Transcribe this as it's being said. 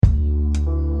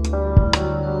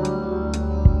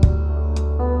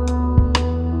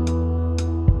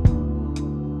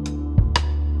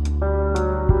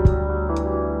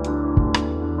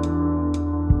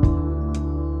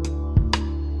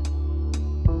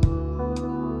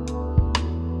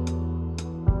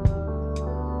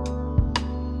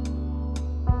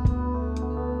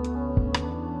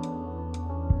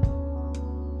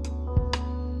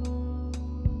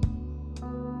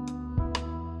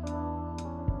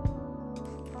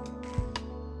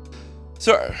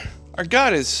So our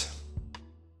God is,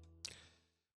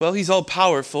 well, he's all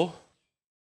powerful.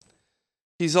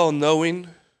 He's all knowing.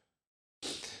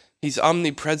 He's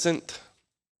omnipresent.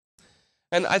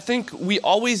 And I think we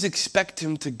always expect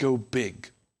him to go big.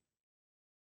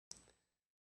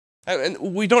 And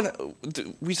we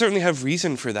certainly have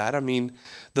reason for that. I mean,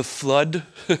 the flood,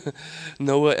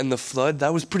 Noah and the flood,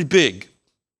 that was pretty big.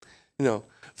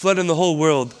 Flood in the whole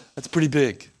world, that's pretty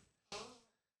big.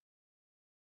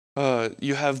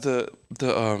 You have the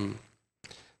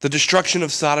destruction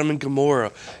of Sodom and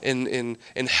Gomorrah in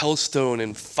hailstone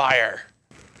and fire.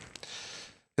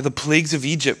 The plagues of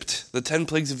Egypt, the 10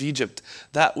 plagues of Egypt,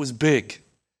 that was big.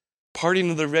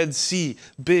 Parting of the Red Sea,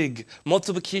 big.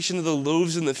 Multiplication of the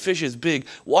loaves and the fishes, big.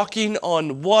 Walking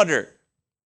on water.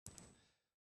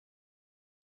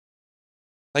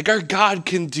 Like our God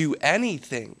can do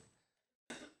anything.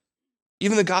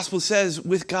 Even the gospel says,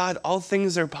 with God, all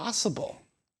things are possible.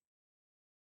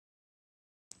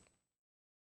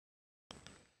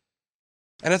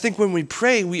 And I think when we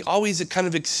pray, we always kind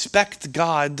of expect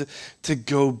God to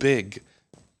go big.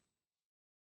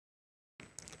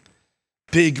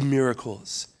 Big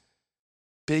miracles,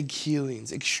 big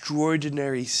healings,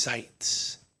 extraordinary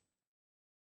sights.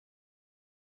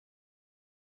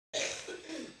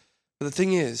 But the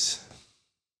thing is,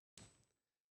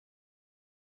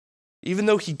 even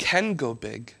though he can go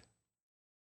big,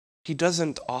 he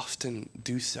doesn't often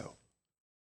do so.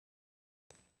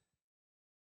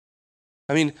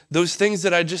 I mean, those things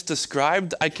that I just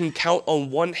described, I can count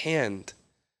on one hand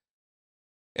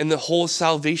in the whole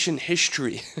salvation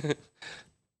history.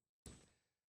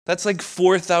 That's like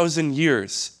 4,000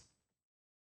 years,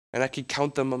 and I could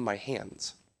count them on my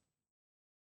hands.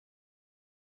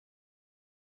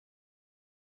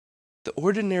 The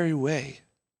ordinary way,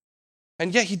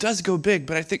 and yet he does go big,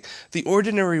 but I think the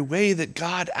ordinary way that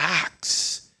God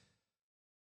acts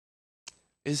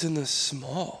is in the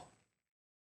small,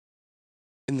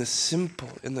 in the simple,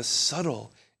 in the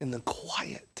subtle, in the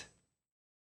quiet.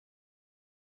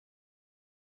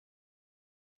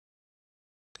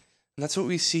 And that's what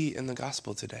we see in the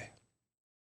gospel today.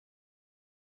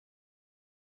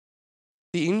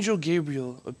 The angel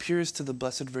Gabriel appears to the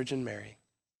Blessed Virgin Mary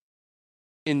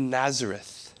in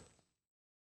Nazareth.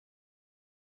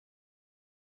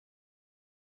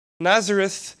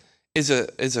 Nazareth is a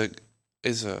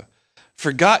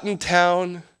forgotten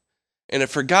town in a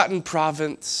forgotten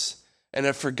province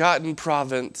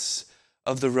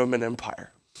of the Roman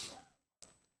Empire.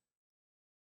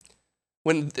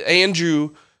 When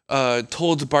Andrew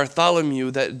told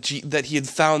Bartholomew that he had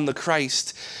found the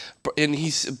Christ, and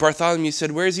Bartholomew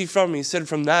said, "Where is he from?" He said,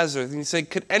 "From Nazareth." And he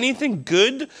said, "Could anything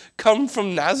good come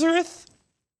from Nazareth?"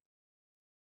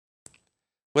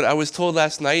 What I was told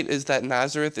last night is that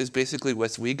Nazareth is basically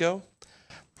Westwego.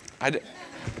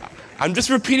 I'm just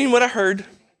repeating what I heard.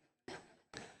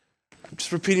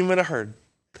 It's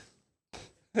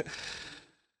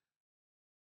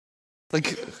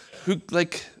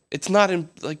not in,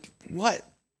 what?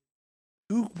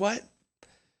 Who, what?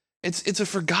 It's a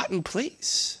forgotten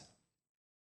place.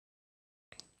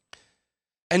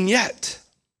 And yet,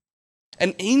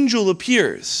 an angel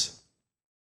appears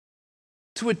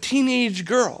to a teenage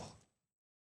girl.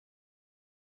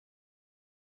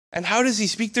 And how does he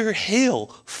speak to her? Hail,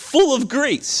 full of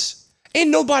grace.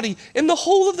 And nobody in the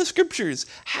whole of the scriptures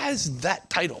has that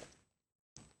title.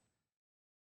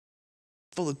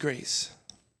 Full of grace.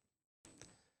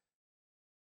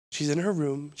 She's in her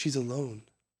room. She's alone.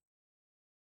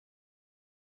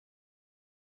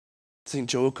 St.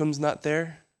 Joachim's not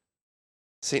there.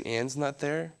 St. Anne's not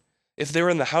there. If they were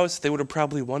in the house, they would have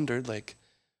probably wondered,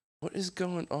 what is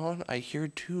going on? I hear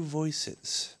two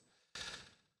voices.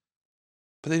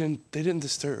 But they didn't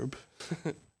disturb.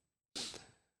 I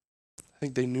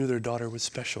think they knew their daughter was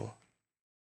special.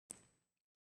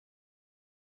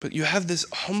 But you have this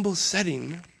humble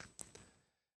setting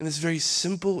in this very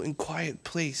simple and quiet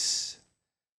place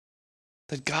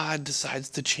that God decides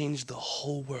to change the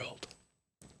whole world.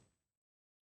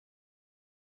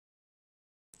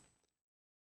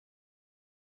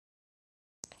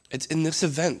 It's in this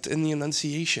event, in the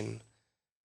Annunciation,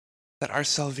 that our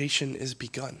salvation is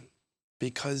begun,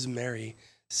 because Mary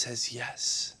says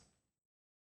yes.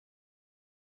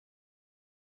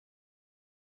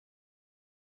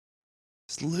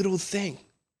 This little thing,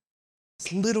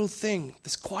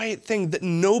 this quiet thing that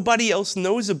nobody else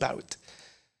knows about,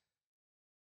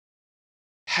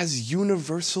 has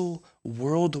universal,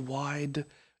 worldwide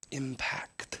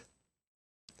impact.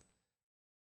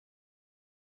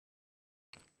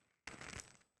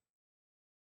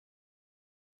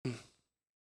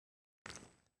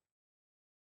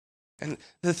 And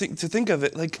to think of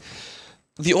it, like,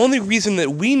 the only reason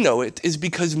that we know it is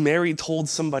because Mary told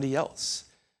somebody else.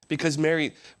 Because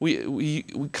Mary, we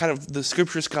kind of, the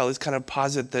scripture scholars kind of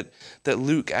posit that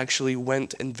Luke actually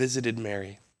went and visited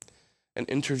Mary and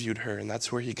interviewed her, and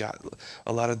that's where he got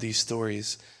a lot of these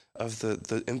stories of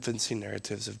the infancy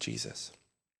narratives of Jesus.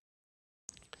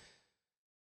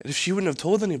 And if she wouldn't have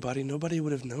told anybody, nobody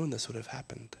would have known this would have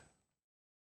happened.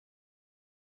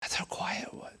 That's how quiet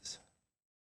it was.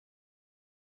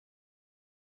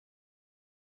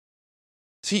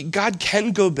 See, God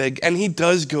can go big, and he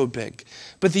does go big.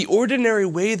 But the ordinary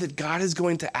way that God is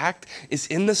going to act is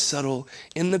in the subtle,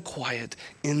 in the quiet,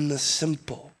 in the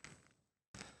simple.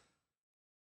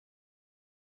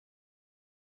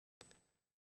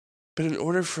 But in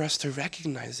order for us to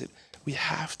recognize it, we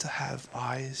have to have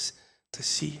eyes to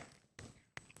see.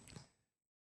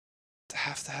 To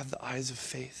have the eyes of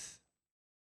faith.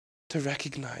 To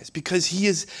recognize, because he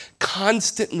is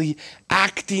constantly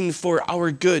acting for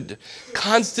our good,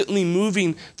 constantly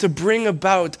moving to bring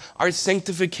about our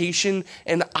sanctification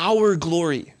and our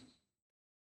glory.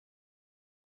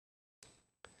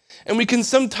 And we can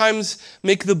sometimes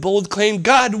make the bold claim,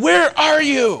 God, where are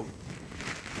you?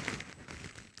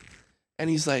 And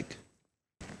he's like,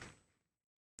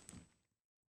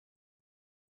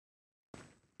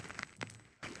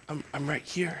 I'm right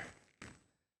here.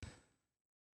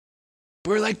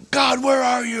 We're like, God, where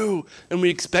are you? And we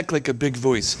expect like a big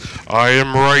voice. I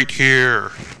am right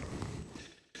here.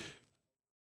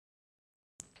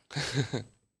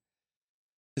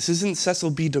 This isn't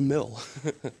Cecil B. DeMille.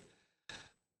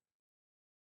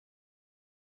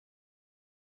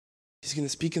 He's going to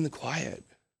speak in the quiet,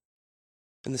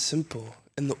 in the simple,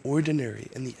 in the ordinary,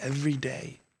 in the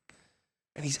everyday.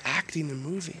 And he's acting and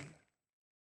moving.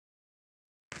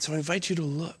 So I invite you to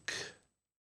look.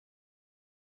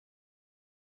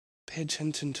 Pay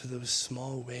attention to those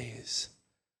small ways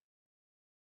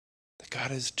that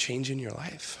God is changing your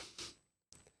life.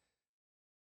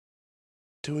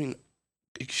 Doing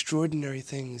extraordinary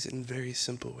things in very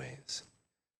simple ways.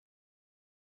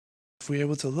 If we're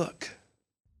able to look,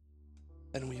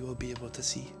 then we will be able to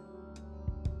see.